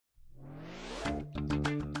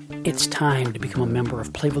It's time to become a member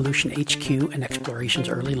of Playvolution HQ and Explorations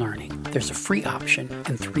Early Learning. There's a free option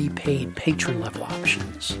and 3 paid patron level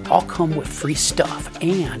options. All come with free stuff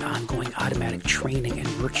and ongoing automatic training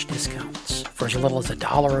and merch discounts. For as little as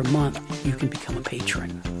 $1 a month, you can become a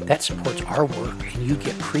patron. That supports our work and you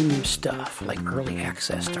get premium stuff like early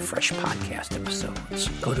access to fresh podcast episodes.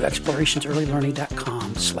 Go to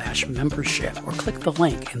explorationsearlylearning.com/membership or click the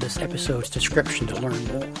link in this episode's description to learn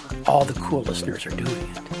more. All the cool listeners are doing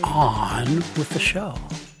it. On with the show.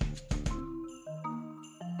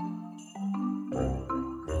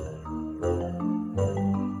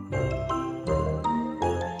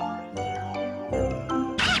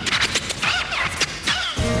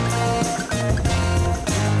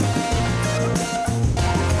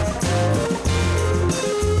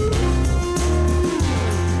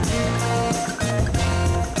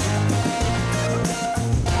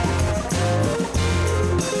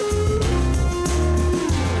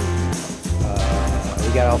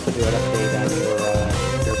 Also do an update on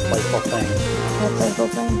your playful thing. What playful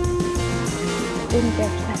thing? Didn't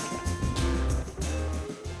get that.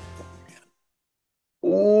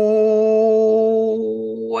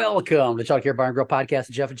 Welcome to Childcare Bar and Grill Podcast.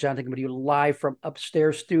 Jeff and John coming to you live from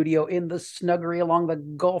upstairs studio in the snuggery along the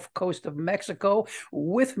Gulf Coast of Mexico.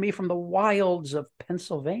 With me from the wilds of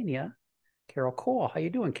Pennsylvania, Carol Cole. How you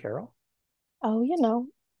doing, Carol? Oh,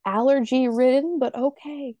 allergy ridden, but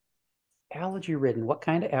okay. Allergy ridden. What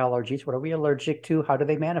kind of allergies? What are we allergic to? How do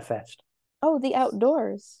they manifest? Oh, the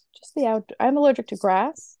outdoors. I'm allergic to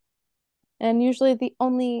grass. And usually the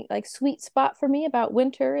only sweet spot for me about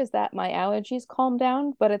winter is that my allergies calm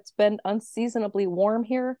down, but it's been unseasonably warm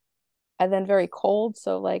here and then very cold.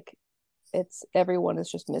 So everyone is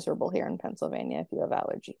just miserable here in Pennsylvania if you have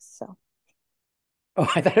allergies. So Oh,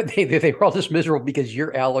 I thought they were all just miserable because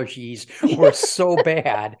your allergies were so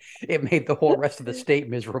bad, it made the whole rest of the state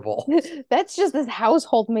miserable. That's just this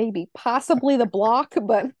household, maybe, possibly the block,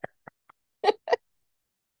 but.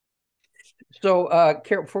 So,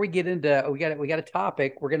 Carol, before we get into, we got a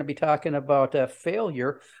topic. We're going to be talking about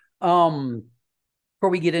failure. Before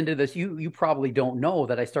we get into this, you probably don't know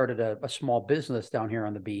that I started a small business down here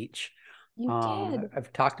on the beach. You did.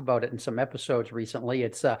 I've talked about it in some episodes recently.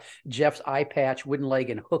 It's Jeff's Eye Patch Wooden Leg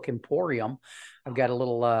and Hook Emporium. I've got a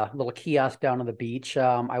little kiosk down on the beach.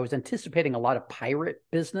 I was anticipating a lot of pirate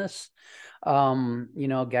business.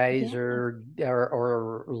 Guys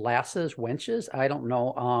or lasses, wenches, I don't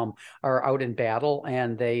know, are out in battle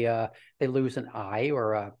and they lose an eye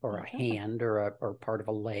or a hand or part of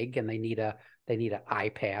a leg, and they need an eye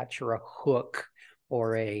patch or a hook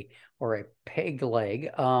or a peg leg.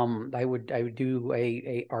 I would do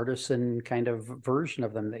a artisan kind of version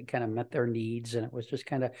of them that kind of met their needs, and it was just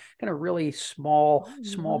kind of really small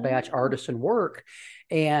batch artisan work.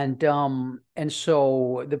 And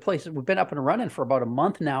so the place, we've been up and running for about a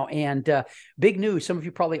month now, and big news. Some of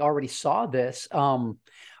you probably already saw this.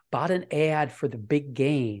 Bought an ad for the big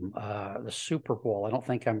game, the Super Bowl. I don't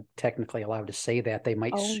think I'm technically allowed to say that. They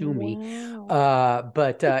might sue me.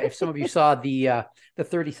 But if some of you saw the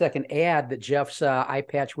 30-second ad that Jeff's Eye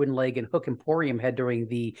Patch Wooden Leg and Hook Emporium had during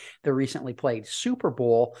the recently played Super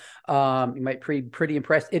Bowl, you might be pretty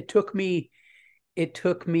impressed. It took me, it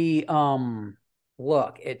took a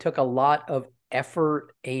lot of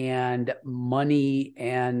effort and money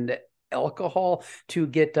and alcohol to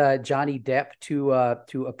get Johnny Depp to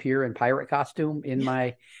appear in pirate costume in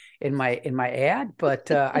my ad,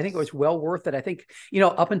 but I think it was well worth it. I think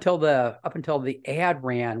up until the ad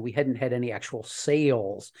ran, we hadn't had any actual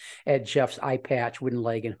sales at Jeff's Eye Patch Wooden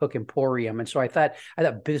Leg and Hook Emporium, and so I thought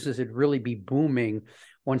business would really be booming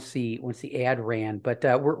once the ad ran. But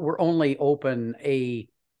we're only open a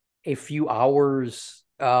few hours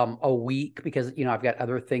a week because I've got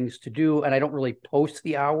other things to do and I don't really post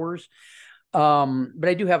the hours. But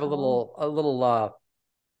I do have a little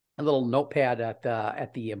notepad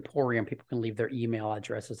at the Emporium. People can leave their email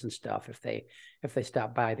addresses and stuff if they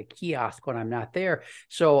stop by the kiosk when I'm not there.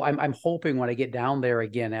 So I'm hoping when I get down there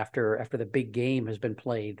again after the big game has been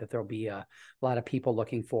played that there'll be a lot of people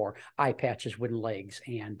looking for eye patches, wooden legs,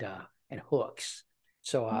 and hooks.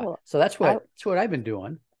 So that's what I've been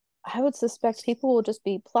doing. I would suspect people will just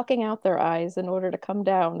be plucking out their eyes in order to come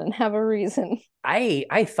down and have a reason.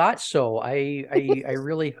 I thought so. I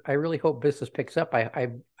really hope business picks up.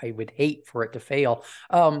 I would hate for it to fail.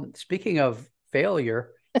 Speaking of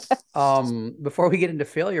failure, before we get into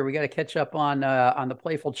failure, we got to catch up on the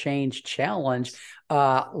Playful Change Challenge.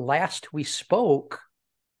 Last we spoke,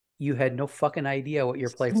 you had no fucking idea what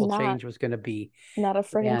your playful change was going to be. Not a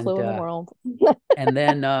friggin' clue in the world. And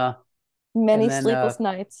then And Many then sleepless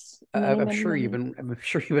nights, many, I'm many, sure many. I'm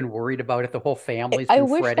sure you've been worried about it. The whole family's I been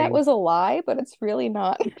wish that fretting. was a lie, but it's really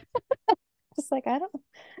not. Just like I don't.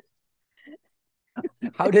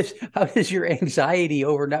 How does your anxiety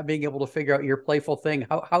over not being able to figure out your playful thing,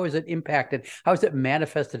 how has it impacted? How has it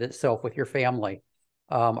manifested itself with your family?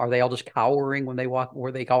 Are they all just cowering when they walk?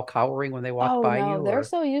 Were they all cowering when they walked Oh by no, you? they're Or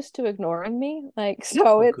so used to ignoring me. Like, so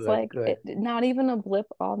oh, it's good, like good. not even a blip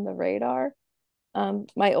on the radar.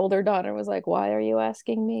 My older daughter was like, "Why are you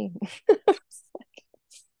asking me?"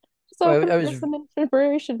 Just Well, open I for was some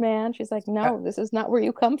information, man. She's like, I, "No, this is not where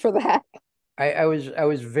you come for that." I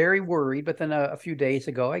was very worried, but then a few days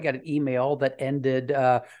ago, I got an email that ended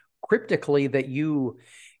cryptically that you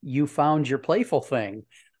found your playful thing.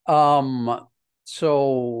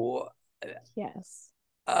 So Yes.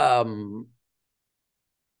 um,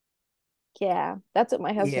 Yeah, that's what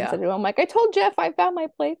my husband yeah. said. I'm like, I told Jeff I found my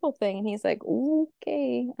playful thing, and he's like,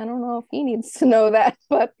 okay, I don't know if he needs to know that,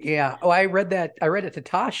 but Yeah. Oh, I read that. I read it to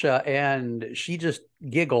Tasha and she just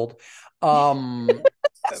giggled. Um,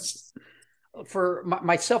 for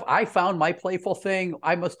myself, I found my playful thing.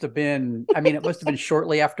 I mean, it must have been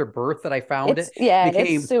shortly after birth that I found it's it. yeah, it's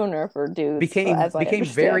Became sooner for dudes, became as I became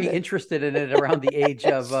understand very it. interested in it around the age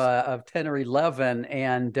of 10 or 11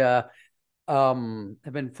 and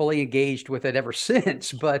have been fully engaged with it ever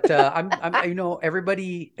since. But I'm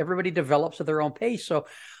everybody develops at their own pace. So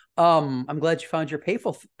I'm glad you found your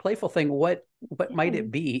playful thing. What might it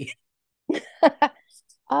Yeah. be?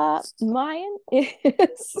 Mine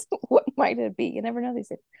is what might it be? You never know these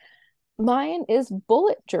things. Mine is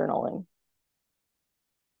bullet journaling.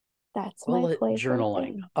 That's my Bullet playful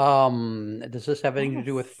journaling. thing. Does this have anything to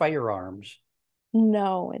do with Yes. firearms?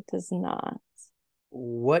 No, it does not.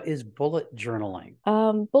 What is bullet journaling?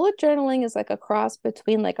 Bullet journaling is like a cross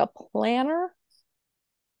between like a planner,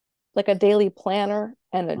 like a daily planner,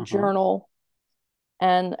 and a Uh-huh. journal.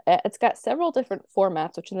 And it's got several different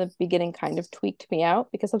formats, which in the beginning kind of tweaked me out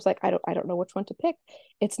because I was like, I don't know which one to pick.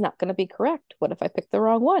 It's not going to be correct. What if I pick the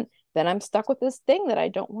wrong one? Then I'm stuck with this thing that I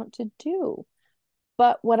don't want to do.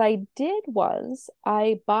 But what I did was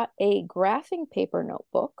I bought a graphing paper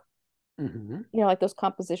notebook, Hmm. like those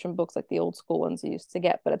composition books, like the old school ones you used to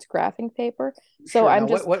get, but it's graphing paper. So Sure. I'm Now,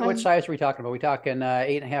 what just what what kind size are we talking about? We talking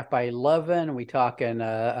 8.5 by 11? Are we talking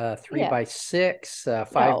 3 yeah, by 6, no,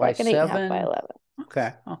 5 by like an 8.5 by 7? 11.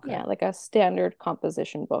 Okay. Okay. Yeah, like a standard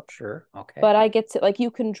composition book. Sure. Okay. But I get to like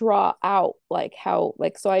you can draw out like how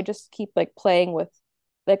like so I just keep like playing with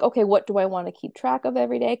like okay, what do I want to keep track of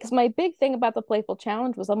every day? Because my big thing about the playful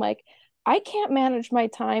challenge was I'm like I can't manage my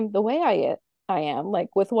time the way I am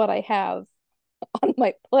like with what I have on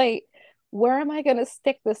my plate. Where am I going to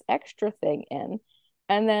stick this extra thing in?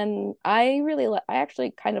 And then I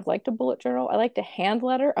actually kind of like to bullet journal. I like to hand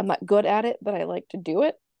letter. I'm not good at it, but I like to do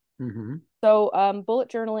it. Hmm. So bullet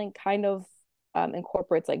journaling kind of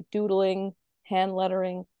incorporates like doodling, hand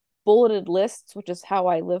lettering, bulleted lists, which is how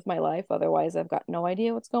I live my life. Otherwise, I've got no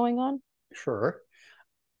idea what's going on. Sure.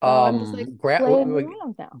 So I'm just like playing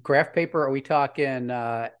around now. Graph paper, are we talking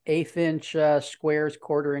eighth inch squares,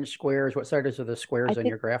 quarter inch squares? What size are the I squares in think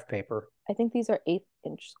your graph paper? I think these are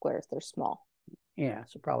 8-inch squares. They're small. Yeah,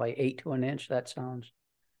 so probably 8 to an inch. That sounds,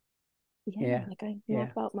 Yeah, yeah, like I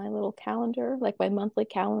map yeah. out my little calendar, like my monthly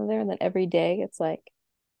calendar, and then every day it's like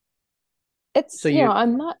it's So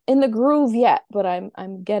I'm not in the groove yet, but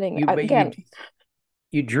I'm getting you, but again.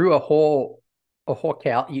 you drew a whole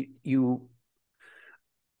cal.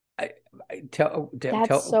 I, That's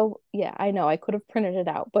tell. so yeah, I know I could have printed it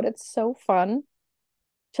out, but it's so fun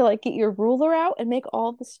to like get your ruler out and make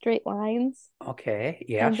all the straight lines Okay,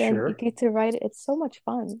 yeah, and then you sure. get to write it. It's so much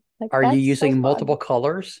fun. Like Are you that's so using fun. multiple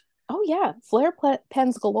colors? Oh yeah,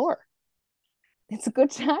 pens galore. It's a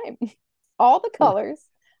good time. All the colors,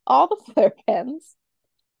 all the flare pens.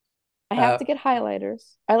 I have Uh, to get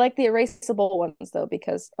highlighters. I like the erasable ones though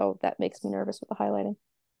because that makes me nervous with the highlighting.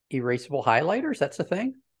 Erasable highlighters? That's a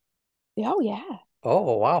thing? Oh yeah.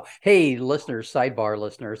 Oh, wow. Hey, listeners, sidebar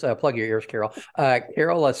listeners, plug your ears, Carol.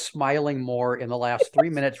 Carol is smiling more in the last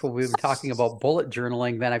 3 minutes when we've been talking about bullet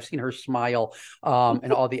journaling than I've seen her smile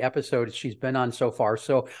in all the episodes she's been on so far.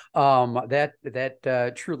 So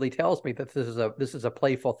that truly tells me that this is a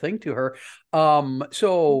playful thing to her.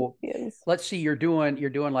 So Yes. let's see, you're doing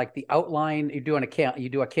like the outline, you do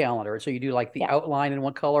a calendar. So you do like the Yeah. outline in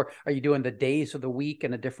one color. Are you doing the days of the week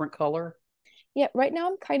in a different color? Yeah, right now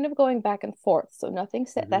I'm kind of going back and forth, so nothing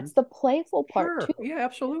set. Hmm. That's the playful part too, Sure. Yeah, is that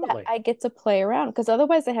absolutely. I get to play around because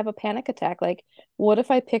otherwise I have a panic attack. Like, what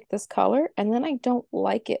if I pick this color and then I don't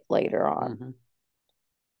like it later on? Hmm.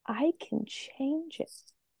 I can change it.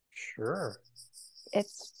 Sure.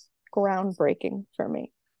 It's groundbreaking for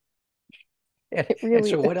me. And, It and really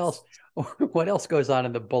so what is. else what else goes on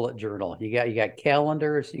in the bullet journal? You got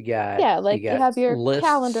calendars, you got Yeah, you like you got have your lists.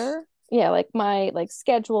 calendar. Yeah, like my like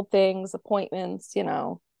scheduled things, appointments,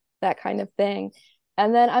 that kind of thing.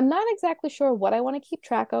 And then I'm not exactly sure what I want to keep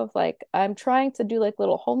track of. Like I'm trying to do like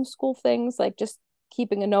little homeschool things, like just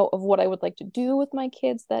keeping a note of what I would like to do with my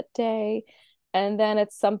kids that day. And then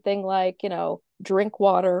it's something like, drink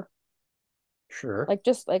water, Sure. like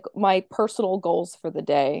just like my personal goals for the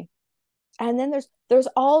day. And then there's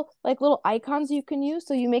all like little icons you can use.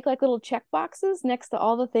 So you make like little check boxes next to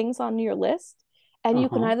all the things on your list. And you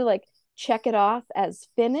can Uh-huh. either like check it off as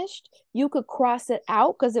finished, you could cross it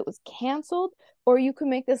out because it was canceled, or you can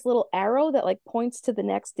make this little arrow that like points to the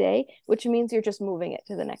next day, which means you're just moving it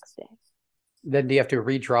to the next day. Then do you have to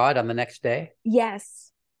redraw it on the next day?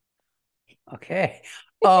 Yes. Okay.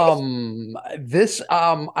 This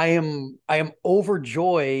I am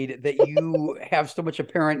overjoyed that you have so much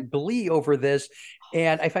apparent glee over this,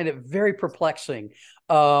 and I find it very perplexing.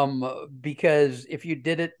 Because if you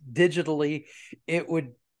did it digitally, it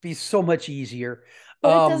would be so much easier.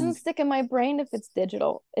 But it doesn't Um, stick in my brain if it's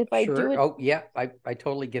digital. If I do sure. it, Oh, yeah, I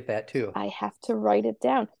totally get that too. I have to write it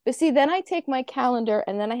down. But see, then I take my calendar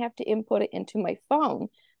and then I have to input it into my phone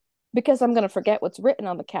because I'm going to forget what's written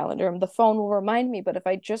on the calendar and the phone will remind me. But if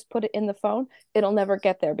I just put it in the phone, it'll never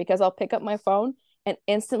get there because I'll pick up my phone and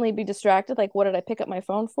instantly be distracted. Like, what did I pick up my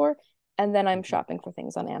phone for? And then I'm Mhm. shopping for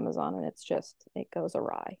things on Amazon and it goes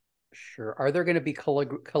awry. Sure. Are there going to be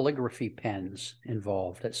calligraphy pens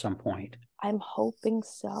involved at some point? I'm hoping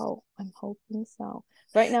so. I'm hoping so.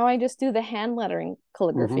 Right now, I just do the hand lettering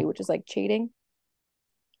calligraphy, Hmm. which is like cheating.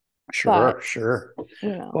 But, Sure, sure. you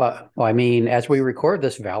know, Well, I mean, as we record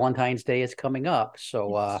this, Valentine's Day is coming up,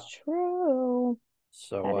 it's true.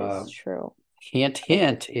 so That is true. hint, Like,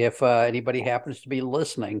 hint, if anybody yes. happens to be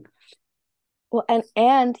listening. Well,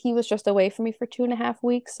 and he was just away from me for 2.5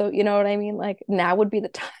 weeks. So you know what I mean? Like now would be the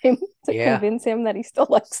time to Yeah, convince him that he still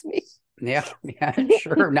likes me. yeah, yeah,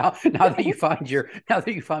 sure. Now that you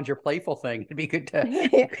found your playful thing, it'd be good to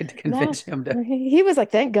Now convince him to. he was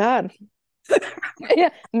like, thank God. Yeah,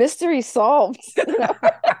 mystery solved.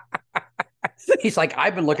 He's like,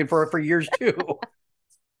 I've been looking for it for years too.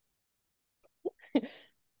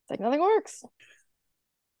 It's like nothing works.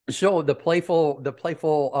 So the playful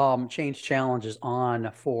change challenge is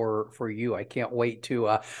on for you. I can't wait to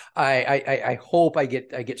I hope I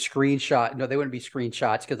get screenshot. No, they wouldn't be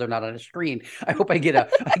screenshots because they're not on a screen. I hope I get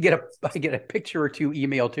a picture or two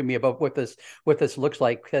emailed to me about what this looks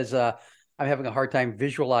like because I'm having a hard time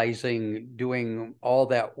visualizing doing all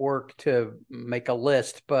that work to make a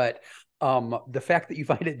list. But the fact that you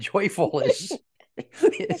find it joyful is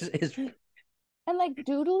And like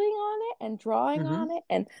doodling on it and drawing on mhm. it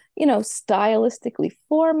and stylistically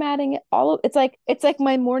formatting it it's like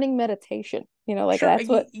my morning meditation, like Sure. that's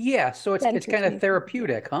what Yeah. So it's centers kind of me for the day.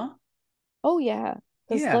 therapeutic, huh? Oh yeah,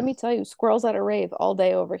 because let Yeah. me tell you, squirrels at a rave all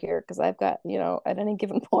day over here because I've got, at any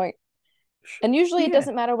given point. And usually it Yeah.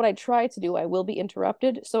 doesn't matter what I try to do, I will be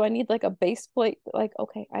interrupted. So I need like a base plate, like,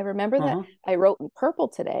 okay, I remember that Uh-huh. I wrote in purple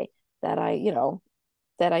today that I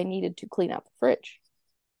needed to clean out the fridge.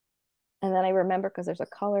 And then I remember because there's a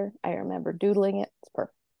color, I remember doodling it. It's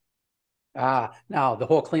perfect. Now the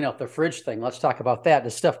whole clean out the fridge thing. Let's talk about that.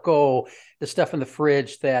 The stuff in the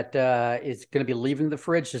fridge that is going to be leaving the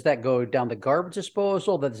fridge, does that go down the garbage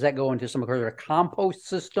disposal? Does that go into some kind of compost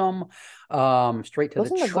system? Straight to the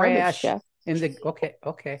Goes in the garbage, trash? chef. Okay,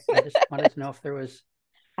 okay. I just wanted to know if there was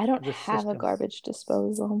I don't the have a system. garbage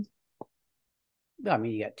disposal. I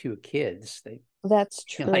mean, you got two kids. They That's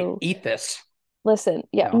can like true. eat this, Listen,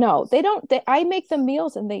 you yeah, know. no, they don't. I make them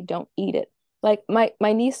meals and they don't eat it. Like my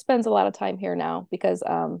niece spends a lot of time here now because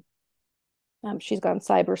she's gone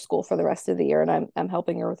cyber school for the rest of the year, and I'm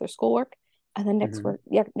helping her with her schoolwork. And then Hmm.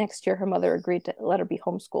 next year, her mother agreed to let her be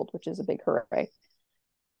homeschooled, which is a big hooray.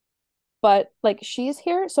 But like she's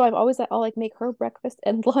here, so I'm always like, I'll like make her breakfast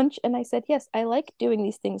and lunch. And I said, yes, I like doing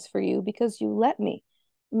these things for you because you let me.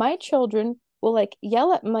 My children will like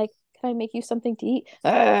yell at me, like, can I make you something to eat?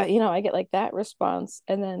 I get like that response.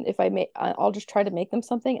 And then if I'll just try to make them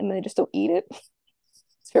something, and they just don't eat it.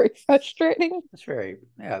 It's very frustrating. That's very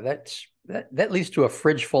yeah. That leads to a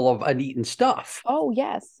fridge full of uneaten stuff. Oh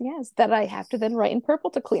yes, yes. That I have to then write in purple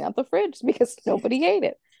to clean out the fridge because nobody ate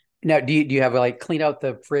it. Now, do you have like clean out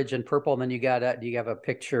the fridge in purple, and then do you have a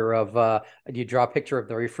picture of do you draw a picture of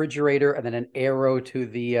the refrigerator and then an arrow to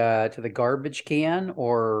the garbage can,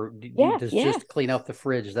 or Yeah, does yeah. just clean out the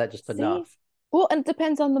fridge? Is that just See? enough? Well, and it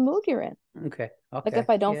depends on the mood you're in. Okay, Like if okay,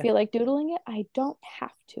 I don't yeah, feel like doodling it, I don't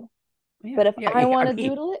have to. yeah, But if yeah, I yeah. want I to mean,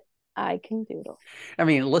 doodle it, I can doodle. I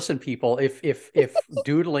mean, listen, people, if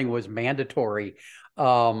doodling was mandatory,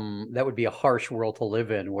 that would be a harsh world to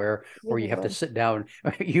live in where Really you have to would. sit down,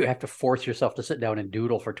 you have to force yourself to sit down and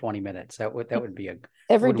doodle for 20 minutes. That would be I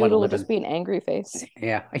Every wouldn't want to doodle would live just in. be an angry face.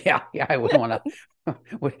 Yeah, yeah. I wouldn't want to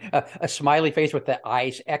with a smiley face with the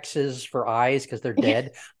eyes X's for eyes because they're Yeah.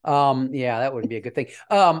 dead. Yeah, that wouldn't be a good thing.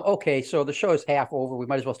 Okay, so the show is half over. We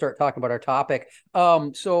might as well start talking about our topic.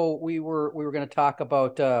 So we were going to talk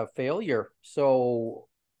about failure. So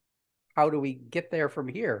how do we get there from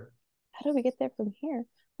here? How do we get there from here?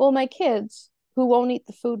 Well, my kids who won't eat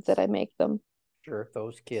the food that I make them, Sure,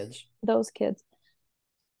 those kids. those kids.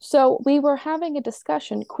 So we were having a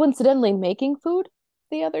discussion, coincidentally making food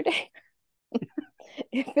the other day.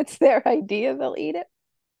 If it's their idea, they'll eat it.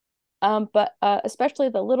 But especially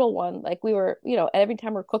the little one, like we were, every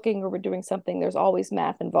time we're cooking or we're doing something, there's always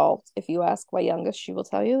math involved. If you ask my youngest, she will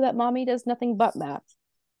tell you that mommy does nothing but math.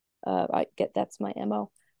 I get that's my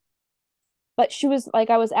MO. But she was like,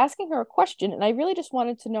 I was asking her a question, and I really just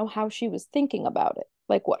wanted to know how she was thinking about it,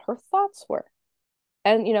 like what her thoughts were.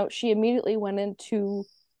 And she immediately went into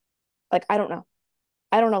like, I don't know,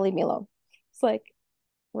 leave me alone. It's like,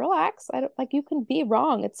 relax. I don't like you can be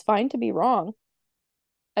wrong. It's fine to be wrong.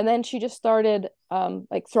 And then she just started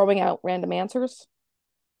like throwing out random answers.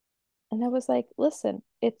 And I was like, listen,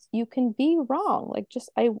 it's you can be wrong. Like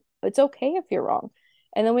just I it's okay if you're wrong.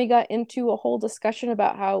 And then we got into a whole discussion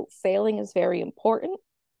about how failing is very important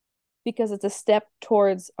because it's a step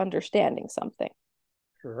towards understanding something.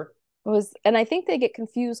 Sure. It was, and I think they get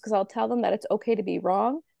confused because I'll tell them that it's okay to be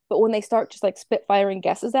wrong, but when they start just like spit firing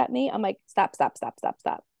guesses at me, I'm like, stop, stop, stop, stop,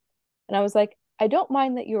 stop. And I was like, I don't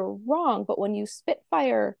mind that you're wrong, but when you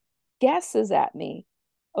spitfire guesses at me,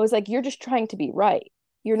 I was like, you're just trying to be right.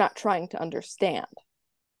 You're not trying to understand.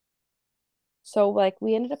 So like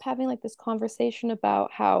we ended up having like this conversation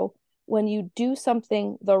about how when you do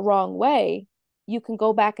something the wrong way, you can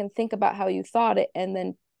go back and think about how you thought it and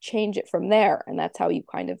then change it from there. And that's how you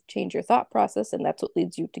kind of change your thought process. And that's what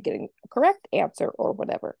leads you to getting a correct answer or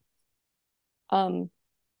whatever. Um,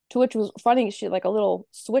 to which was funny, she like a little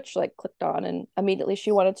switch like clicked on and immediately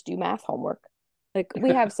she wanted to do math homework. Like we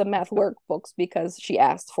have some math workbooks because she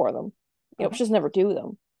asked for them. Uh-huh. She doesn't ever do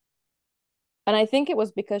them. And I think it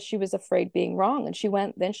was because she was afraid being wrong. And she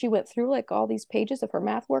went through like all these pages of her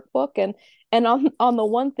math workbook and on the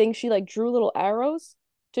one thing she like drew little arrows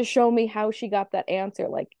to show me how she got that answer,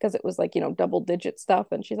 like because it was like, double digit stuff.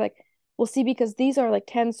 And she's like, well, see, because these are like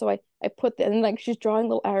 10. So I put that and like she's drawing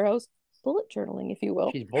little arrows, bullet journaling, if you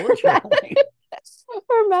will. She's bullet journaling.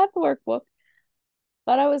 Her math workbook.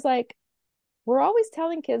 But I was like, we're always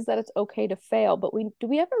telling kids that it's okay to fail, but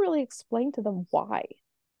we ever really explain to them why?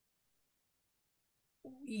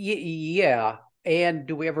 Yeah. And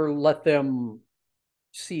do we ever let them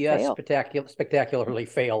see us Fail. spectacularly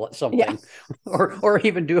fail at Yeah. something, or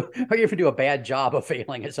even do a bad job of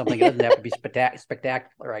failing at something? It doesn't have to be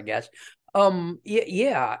spectacular, I guess.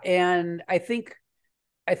 Yeah, and I think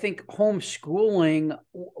homeschooling,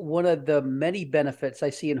 one of the many benefits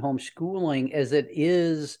I see in homeschooling is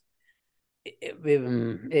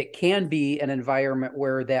it can be an environment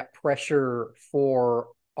where that pressure for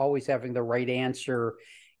always having the right answer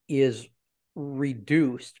is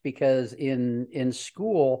reduced because in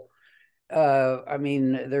school, I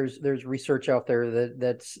mean, there's research out there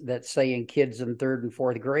that's saying kids in third and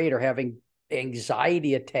fourth grade are having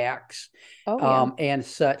anxiety attacks, Oh yeah. and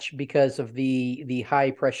such because of the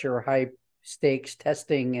high pressure, high stakes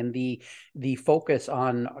testing and the focus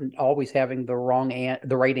on always having the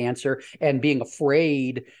right answer and being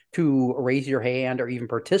afraid to raise your hand or even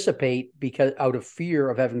participate because out of fear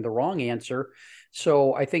of having the wrong answer.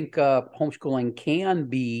 So I think homeschooling can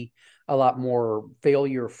be a lot more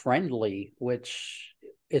failure friendly, which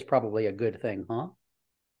is probably a good thing, huh?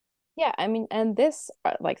 Yeah, I mean, and this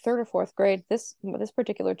like third or fourth grade, this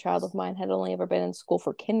particular child of mine had only ever been in school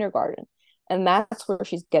for kindergarten, and that's where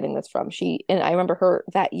she's getting this from. And I remember her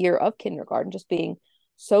that year of kindergarten just being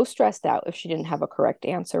so stressed out if she didn't have a correct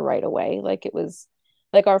answer right away. Like it was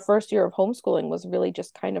like our first year of homeschooling was really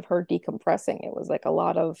just kind of her decompressing. It was like a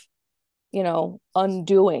lot of,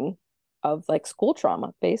 undoing of like school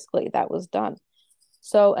trauma, basically, that was done.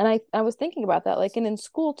 So, and I was thinking about that, like, and in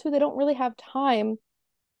school too, they don't really have time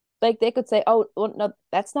like they could say, oh, well, no,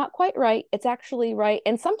 that's not quite right. It's actually right.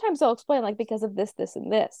 And sometimes they'll explain, like, because of this, this,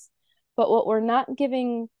 and this. But what we're not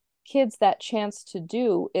giving kids that chance to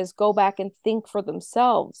do is go back and think for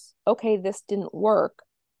themselves. Okay, this didn't work.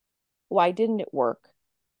 Why didn't it work?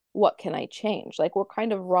 What can I change? Like, we're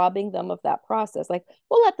kind of robbing them of that process. Like,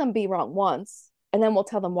 we'll let them be wrong once, and then we'll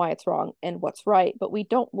tell them why it's wrong and what's right. But we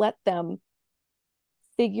don't let them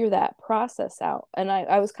figure that process out. And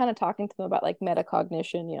I was kind of talking to them about like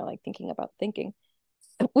metacognition, like thinking about thinking.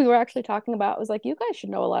 We were actually talking about, it was like, you guys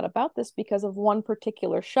should know a lot about this because of one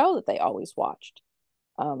particular show that they always watched.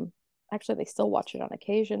 Um, Actually, they still watch it on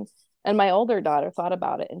occasion. And my older daughter thought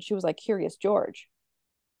about it and she was like, Curious George.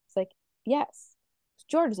 It's like, yes,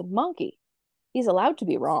 George is a monkey. He's allowed to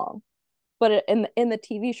be wrong. But in the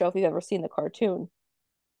TV show, if you've ever seen the cartoon,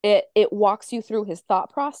 it walks you through his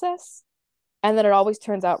thought process, and then it always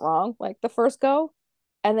turns out wrong, like the first go,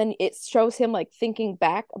 and then it shows him like thinking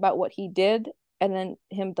back about what he did, and then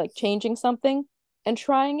him like changing something and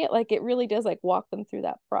trying it. Like it really does like walk them through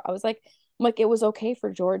that. I was like, it was okay for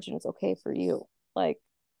George and it's okay for you. Like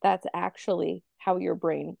that's actually how your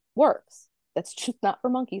brain works. That's just not for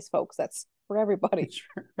monkeys, folks. That's for everybody.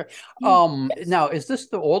 Now, is this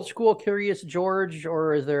the old school Curious George,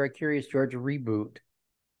 or is there a Curious George reboot?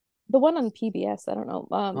 The one on PBS, I don't know.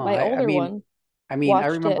 Oh, My I older mean, one I watched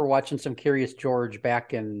remember it. watching some Curious George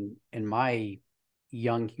back in my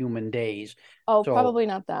young human days. Oh, So probably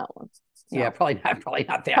not that one. yeah, No, probably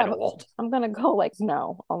not that probably. old. I'm gonna go like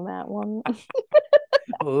no on that one.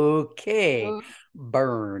 Okay,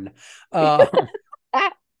 burn. Um,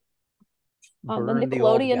 The burn the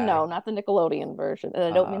old Nickelodeon, no, guy. not the Nickelodeon version. And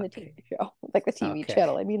I don't mean the TV Okay, show, like the TV okay.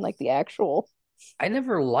 channel. I mean like the actual. I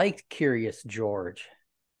never liked Curious George.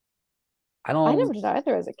 I I never don't. did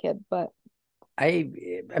either as a kid, but I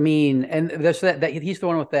mean, and there's that he's the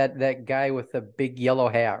one with that guy with the big yellow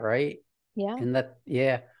hat, right? yeah, And that,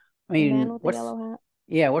 yeah. I the man mean, with the yellow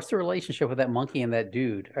hat. what's the relationship with that monkey and that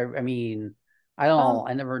dude? I mean, I Um, don't,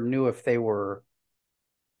 I never knew if they were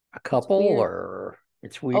a it's couple weird. or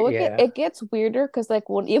it's weird. Oh, Yeah. it gets weirder because like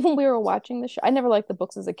when even we were watching the show, I never liked the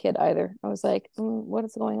books as a kid either. I was like, what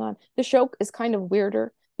is going on? The show is kind of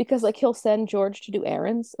weirder because like he'll send George to do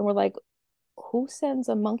errands, and we're like, who sends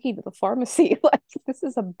a monkey to the pharmacy? Like this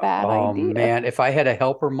is a bad Oh idea. man, if I had a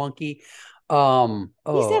helper monkey, He oh,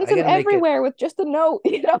 sends I him gotta make it. everywhere with just a note,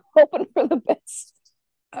 hoping for the best.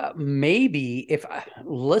 Maybe if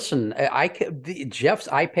listen, I could Jeff's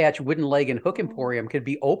eye patch wooden leg and hook Oh, emporium could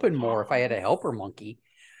be open more if I had a yes. helper monkey.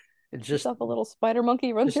 It Yourself a little spider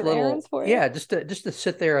monkey runs just your errands little, for you. yeah, just to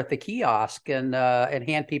sit there at the kiosk and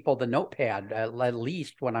hand people the notepad at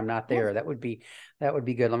least when I'm not Yeah. there. That would be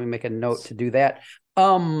good. Let me make a note to do that.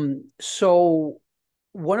 So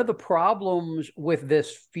one of the problems with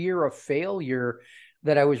this fear of failure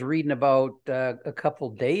that I was reading about a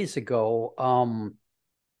couple days ago,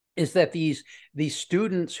 is that these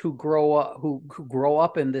students who grow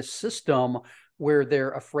up in this system where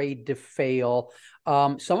they're afraid to fail,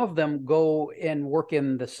 some of them go and work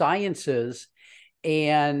in the sciences,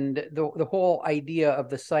 and the whole idea of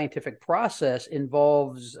the scientific process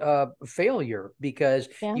involves failure because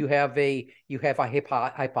Yeah. you have a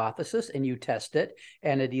hypothesis and you test it,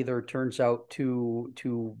 and it either turns out to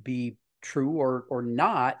be true or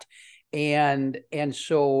not. And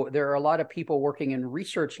so there are a lot of people working in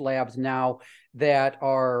research labs now that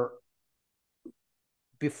are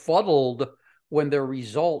befuddled when their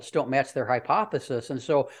results don't match their hypothesis. And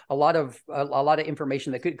so a lot of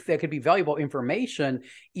information that could be valuable information,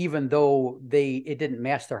 even though it didn't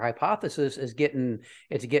match their hypothesis, is getting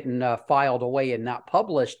filed away and not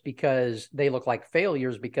published because they look like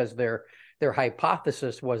failures because their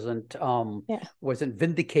hypothesis Yeah. wasn't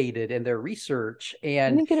vindicated in their research. You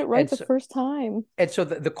didn't get it right And the so first time.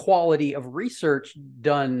 the quality of research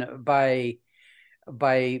done by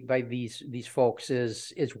these folks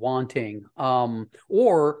is wanting,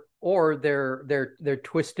 or they're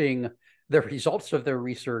twisting the results of their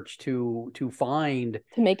research to find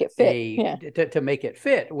To make it fit. a Yeah. to make it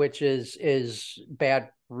fit, which is bad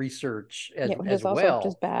research Yeah, which as is also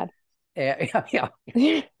just well. bad. Yeah,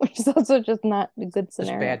 Which is also just not a good just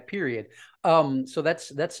scenario. bad, period. So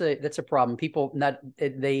that's a problem. People not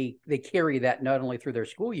they carry that not only through their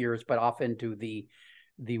school years but off into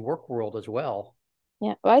the work world as well.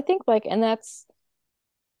 Yeah. But I think like, and that's,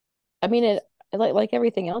 I mean, it like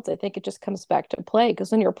everything else, I think it just comes back to play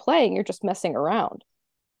because when you're playing, you're just messing around.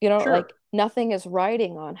 Sure. Like nothing is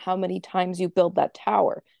writing on how many times you build that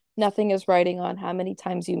tower. Nothing is writing on how many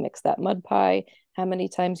times you mix that mud pie, how many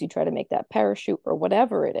times you try to make that parachute or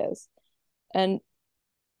whatever it is. And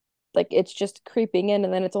like it's just creeping in,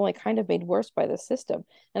 and then it's only kind of made worse by the system.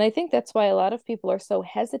 And I think that's why a lot of people are so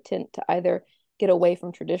hesitant to either get away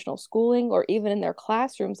from traditional schooling or even in their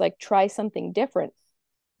classrooms, like try something different.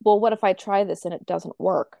 Well, what if I try this and it doesn't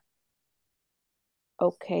work?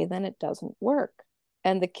 Okay, then it doesn't work.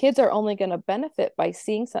 And the kids are only going to benefit by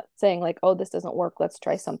saying like, "Oh, this doesn't work. Let's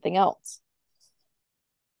try something else."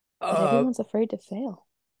 But Uh, everyone's afraid to fail.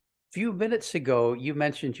 few minutes ago, you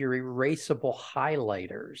mentioned your erasable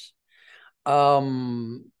highlighters.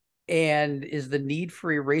 Um, and is the need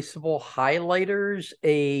for erasable highlighters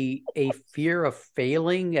a fear of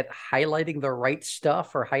failing at highlighting the right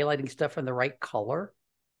stuff or highlighting stuff in the right color?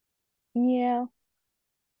 Yeah.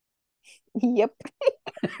 Yep.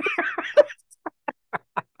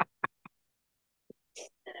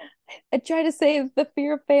 I try to save the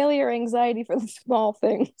fear of failure anxiety for the small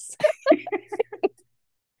things.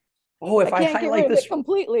 Oh, I can't get rid of it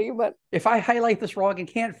completely, but if I highlight this wrong and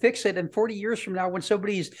can't fix it, and 40 years from now, when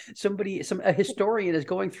a historian is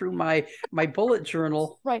going through my bullet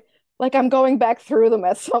journal, right. Like I'm going back through them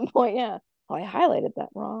at some point. Yeah. Oh, I highlighted that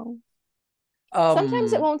wrong.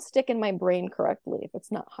 Sometimes it um, won't stick in my brain correctly if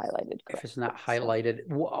it's not highlighted if it's correctly. not So highlighted,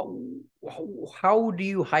 how do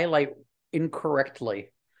you highlight incorrectly?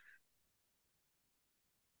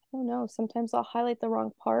 I don't know. Sometimes I'll highlight the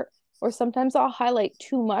wrong part, or sometimes I'll highlight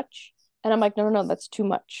too much. And I'm like, no, no, no, that's too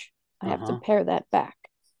much. I have to Uh-huh. pare that back.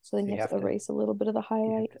 So then So you have to erase a little bit of the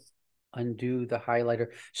you have highlight. to undo the highlighter.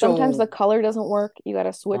 Sometimes the So, color doesn't work. You got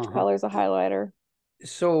to switch uh-huh. colors of highlighter.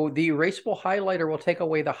 So the erasable highlighter will take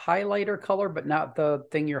away the highlighter color, but not the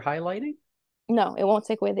thing you're highlighting? No, it won't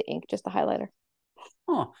take away the ink, just the highlighter.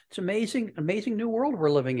 Huh. It's amazing, amazing new world we're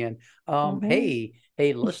living in. Mm-hmm.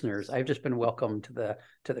 Hey, listeners, I've just been welcomed to the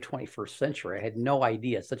 21st century. I had no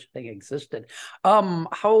idea such a thing existed.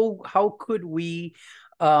 How could we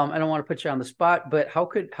I don't want to put you on the spot, but how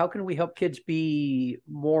can we help kids be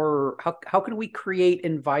more how can we create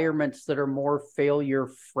environments that are more failure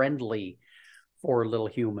friendly for little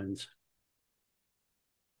humans?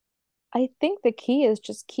 I think the key is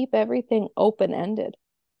just keep everything open ended.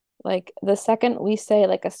 Like the second we say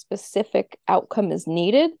like a specific outcome is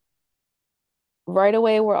needed, right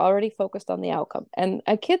away we're already focused on the outcome. And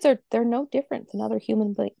kids they're no different than other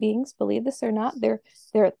human beings. Believe this or not, they're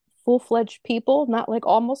full-fledged people, not like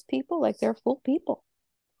almost people, like they're full people.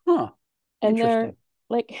 Huh. And they're Interesting.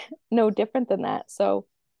 like no different than that. So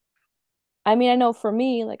I mean, I know for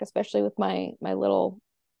me, like especially with my little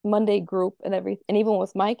Monday group and and even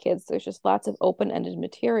with my kids, there's just lots of open-ended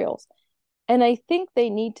materials. And I think they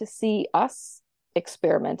need to see us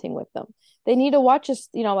experimenting with them. They need to watch us,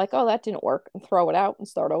 like, oh, that didn't work, and throw it out and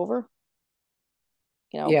start over.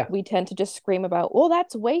 Yeah. We tend to just scream about, well,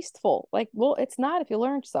 that's wasteful. Like, well, it's not if you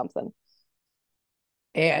learned something.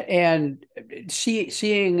 And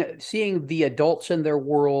seeing the adults in their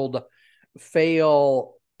world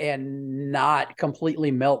fail and not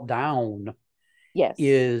completely melt down Yes.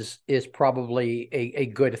 is probably a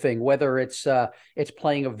good thing, whether it's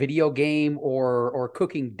playing a video game or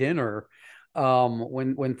cooking dinner.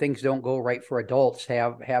 When things don't go right for adults,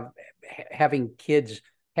 having kids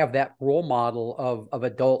have that role model of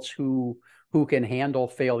adults who can handle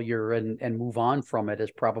failure and move on from it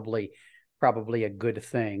is probably a good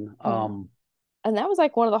thing. Yeah. And that was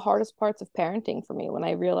like one of the hardest parts of parenting for me when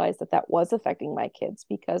I realized that that was affecting my kids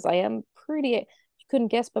because I am pretty, you couldn't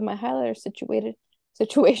guess by my highlighter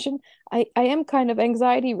situation, I am kind of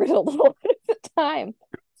anxiety riddled a little bit at the time.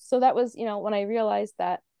 So that was, when I realized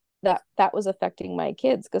that was affecting my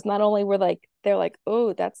kids because not only they're like,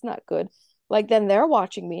 oh, that's not good. Like then they're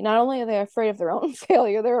watching me. Not only are they afraid of their own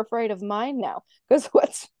failure, they're afraid of mine now. Because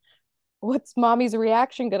what's mommy's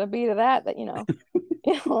reaction gonna be to that? That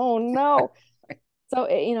oh no. So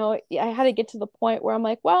I had to get to the point where I'm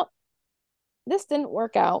like, well, this didn't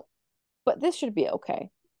work out, but this should be okay.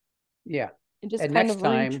 Yeah. And just And kind of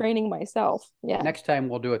retraining myself. Yeah, next time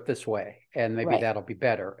we'll do it this way, and maybe right. that'll be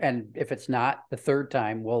better. And if it's not, the third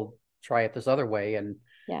time we'll try it this other way,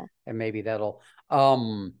 Yeah. and maybe that'll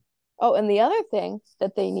um Oh, and the other thing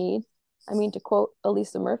that they need, I mean, to quote a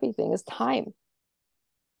Lisa Murphy thing, is time.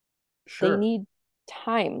 They sure. need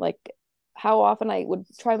time. Like how often I would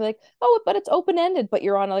try to be like, oh, but it's open ended, but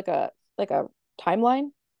you're on like a timeline.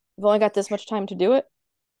 You've only got this much time to do it.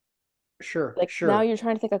 Sure, Like now sure. you're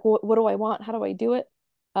trying to think like, what do I want? How do I do it?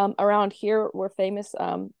 Around here we're famous.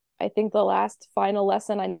 I think the last final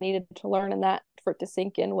lesson I needed to learn and that for it to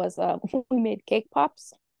sink in was we made cake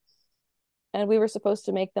pops and we were supposed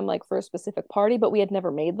to make them like for a specific party, but we had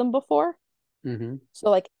never made them before. Mm-hmm. So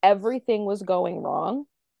like everything was going wrong.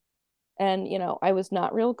 And I was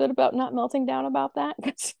not real good about not melting down about that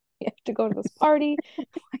because we have to go to this party.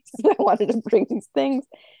 I wanted to bring these things.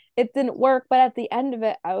 It didn't work, but at the end of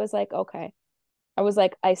it, I was like, okay. I was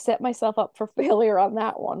like, I set myself up for failure on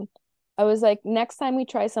that one. I was like, next time we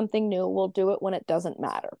try something new, we'll do it when it doesn't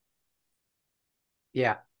matter.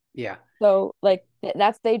 Yeah, yeah. So like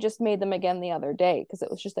that's they just made them again the other day because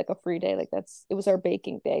it was just like a free day. Like it was our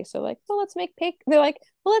baking day. So like, well, let's make cake. They're like,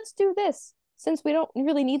 well, let's do this since we don't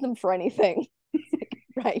really need them for anything.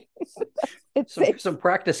 Right. It's Some safe. some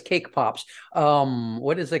practice cake pops.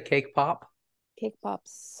 What is a cake pop? Cake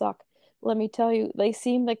pops suck. Let me tell you, they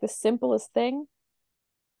seem like the simplest thing.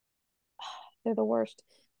 They're the worst.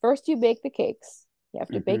 First, you bake the cakes. You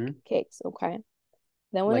have to bake Hmm. cakes, okay?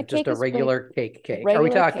 Then when the Like just cake a is baked, regular cake. Are we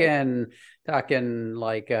regular cake. talking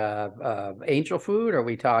like angel food? Are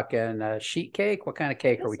we talking sheet cake? What kind of I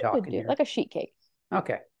cake are we guess you could talking do here? like a sheet cake,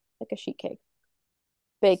 Okay. like a sheet cake.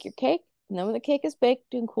 Bake your cake, and then when the cake is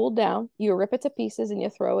baked and cooled down, you rip it to pieces and you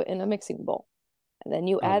throw it in a mixing bowl. And then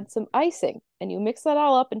you Oh, add some icing and you mix that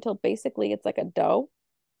all up until basically it's like a dough.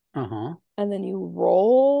 uh-huh. And then you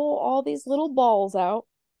roll all these little balls out.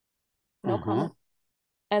 No Uh-huh. comment.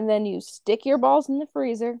 And then you stick your balls in the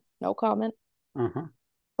freezer. No comment. Uh-huh.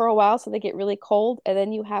 For a while so they get really cold. And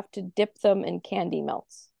then you have to dip them in candy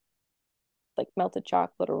melts, like melted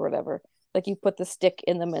chocolate or whatever. Like you put the stick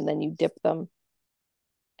in them and then you dip them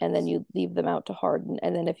and then you leave them out to harden.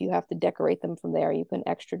 And then if you have to decorate them from there, you can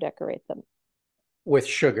extra decorate them. With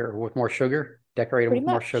sugar, with more sugar, decorate them Pretty with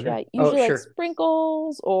more much. sugar. Yeah. Oh, Usually like sure.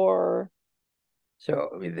 sprinkles or,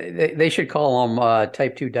 So they should call them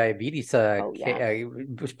type 2 diabetes oh, yeah.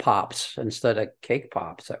 pops instead of cake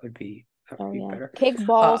pops. That would Oh, be yeah. better. Cake Uh,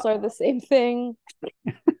 balls are the same thing.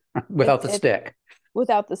 without the It's stick.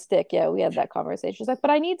 without the stick. Yeah, we had that conversation. She's like,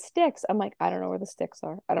 but I need sticks. I'm like, I don't know where the sticks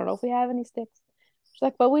are. I don't know if we have any sticks. She's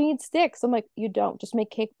like, but we need sticks. I'm like, you don't. Just make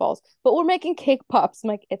cake balls. But we're making cake pops. I'm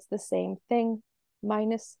like, it's the same thing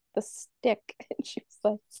minus the stick. And she was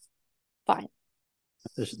like, fine.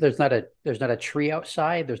 There's not a tree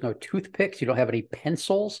outside. There's no toothpicks. You don't have any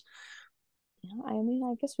pencils. Yeah, I mean,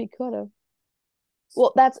 I guess we could have.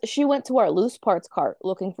 Well, that's she went to our loose parts cart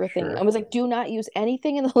looking for things. I Sure. was like, do not use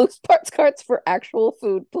anything in the loose parts carts for actual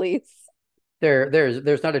food, please.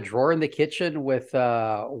 There's not a drawer in the kitchen with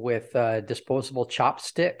disposable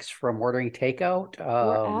chopsticks from ordering takeout.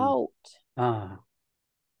 We're out.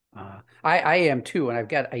 Uh, I am too,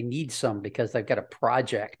 and I need some because I've got a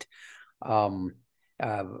project. Um,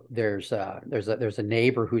 there's a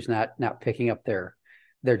neighbor who's not picking up their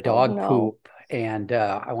Oh dog no. poop, and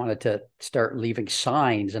I wanted to start leaving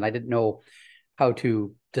signs, and I didn't know how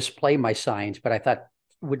to display my signs, but I thought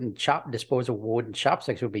disposable wooden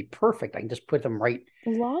chopsticks would be perfect. I can just put them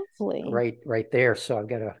Lovely. right there. So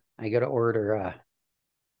I gotta order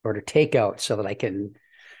takeout so that I can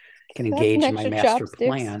Got some engage in my extra master chopsticks.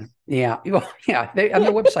 plan. Yeah, well, yeah. On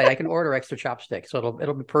their website, I can order extra chopsticks, so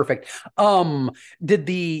it'll be perfect. Um, did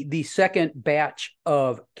the second batch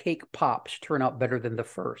of cake pops turn out better than the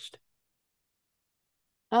first?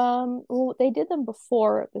 Well, they did them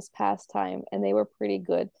before this past time and they were pretty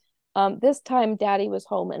good. This time Daddy was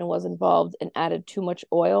home and was involved and added too much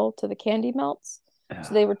oil to the candy melts.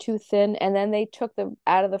 So they were too thin. And then they took them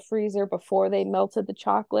out of the freezer before they melted the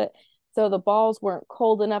chocolate. So the balls weren't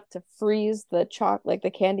cold enough to freeze the like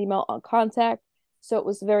the candy melt on contact. So it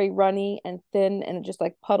was very runny and thin and it just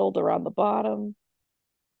like puddled around the bottom.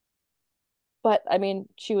 But I mean,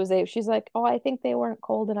 she's like, oh, I think they weren't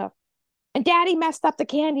cold enough. And Daddy messed up the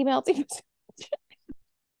candy melting.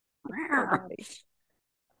 Poor Daddy.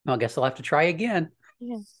 Well, I guess I'll have to try again.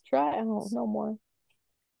 Yeah, try. Oh, no more.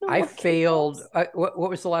 No I more cake failed. pops. What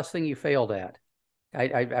was the last thing you failed at?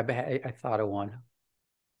 I thought of one.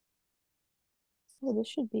 Oh, this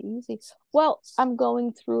should be easy. Well,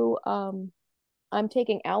 I'm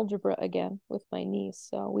taking algebra again with my niece.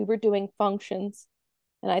 So we were doing functions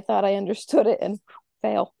and I thought I understood it and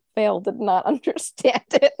fail, did not understand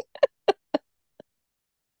it.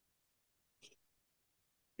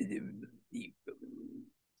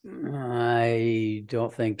 I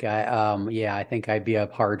don't think yeah, I think I'd be a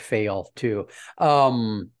hard fail too.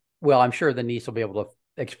 Um well, I'm sure the niece will be able to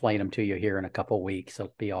explain them to you here in a couple of weeks.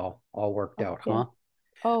 It'll be all worked out, Okay. huh?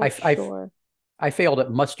 Oh, I I sure. I failed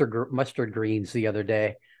at mustard greens the other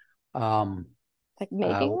day. Um Like uh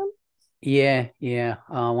making them? yeah.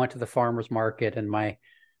 Went to the farmer's market and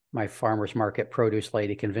my farmer's market produce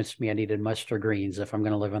lady convinced me I needed mustard greens if I'm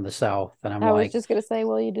going to live in the South. And I'm I was like, just gonna say,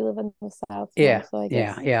 well, you do live in the South now, so I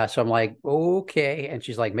guess yeah. So I'm like, okay. And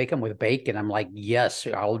she's like, make them with bacon. I'm like, yes,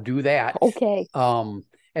 I'll do that. okay. Um,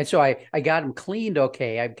 and so I got them cleaned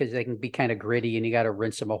okay because they can be kind of gritty and you got to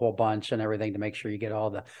rinse them a whole bunch and everything to make sure you get all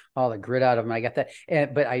the grit out of them. I got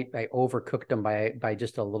that, but I overcooked them by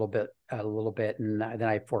just a little bit, and then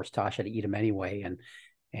I forced Tasha to eat them anyway.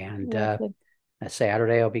 And Lovely.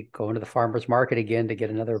 Saturday I'll be going to the farmer's market again to get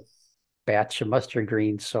another batch of mustard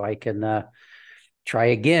greens so I can try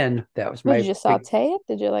again. That was What my did you big. saute it?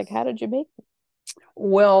 Did you like how did you make it?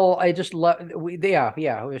 Well, I just love yeah,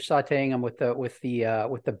 we were sautéing them with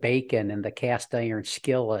the bacon and the cast iron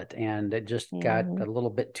skillet, and it just got Hmm. a little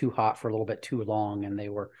bit too hot for a little bit too long, and they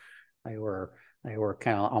were they were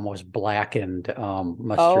kind of almost blackened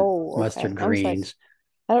Oh, okay. mustard I'm sorry. greens.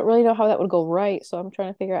 I don't really know how that would go right, so I'm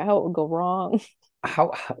trying to figure out how it would go wrong.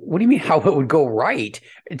 What do you mean how it would go right?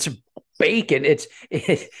 It's bacon.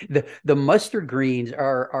 The mustard greens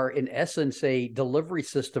are in essence a delivery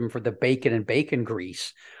system for the bacon and bacon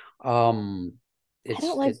grease. Um, I don't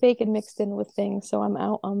it's like it bacon mixed in with things, so I'm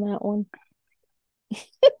out on that one.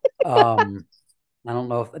 um I don't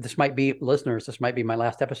know if this might be listeners. This might be my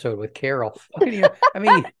last episode with Carol. How can you? I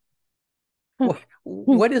mean,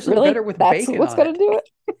 what isn't Really? better with That's bacon what's on gonna it? do it?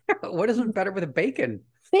 What isn't better with bacon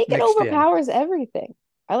Bacon mixed in? overpowers everything.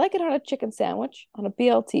 I like it on a chicken sandwich, on a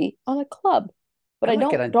BLT, on a club, but I I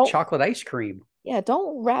like it don't on don't chocolate ice cream. yeah,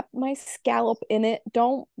 don't wrap my scallop in it.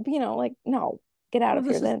 Don't, like, no, get out Well,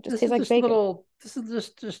 of here. Then it just tastes like bacon.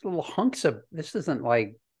 just little hunks of this isn't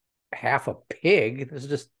like half a pig. This is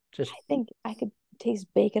just I think I could taste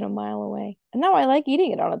bacon a mile away. And now I like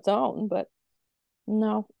eating it on its own, but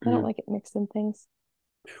no, I don't mm. like it mixed in things.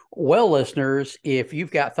 Well, listeners, if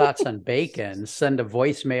you've got thoughts on bacon, send a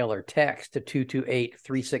voicemail or text to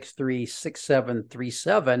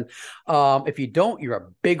 228-363-6737. If you don't, you're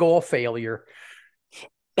a big old failure.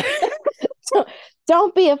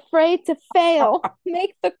 Don't be afraid to fail.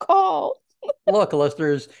 Make the call. Look,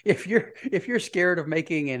 listeners, if you're scared of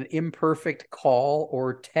making an imperfect call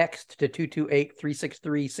or text to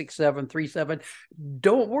 228-363-6737,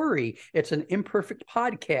 don't worry. It's an imperfect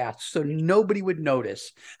podcast, so nobody would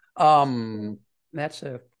notice. That's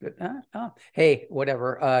a good hey,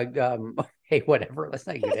 whatever. Hey, whatever. That's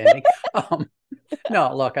not a good ending.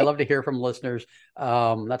 No, look, I love to hear from listeners.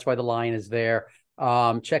 That's why the line is there.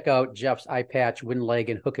 Check out Jeff's Eye Patch, Wooden Leg,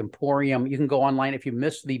 and Hook Emporium. You can go online if you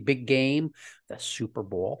missed the big game, the Super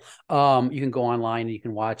Bowl. You can go online and you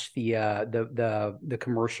can watch the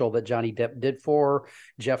commercial that Johnny Depp did for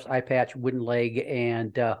Jeff's Eye Patch, Wooden Leg,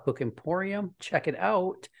 and Hook Emporium. Check it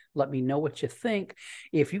out. Let me know what you think.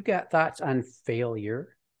 If you've got thoughts on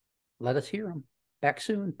failure, let us hear them. Back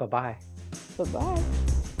soon. Bye-bye. Bye-bye.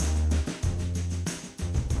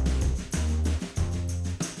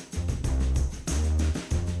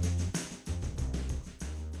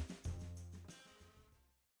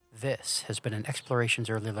 This has been an Explorations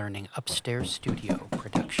Early Learning Upstairs Studio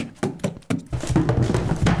production.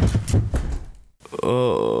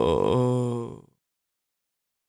 Oh.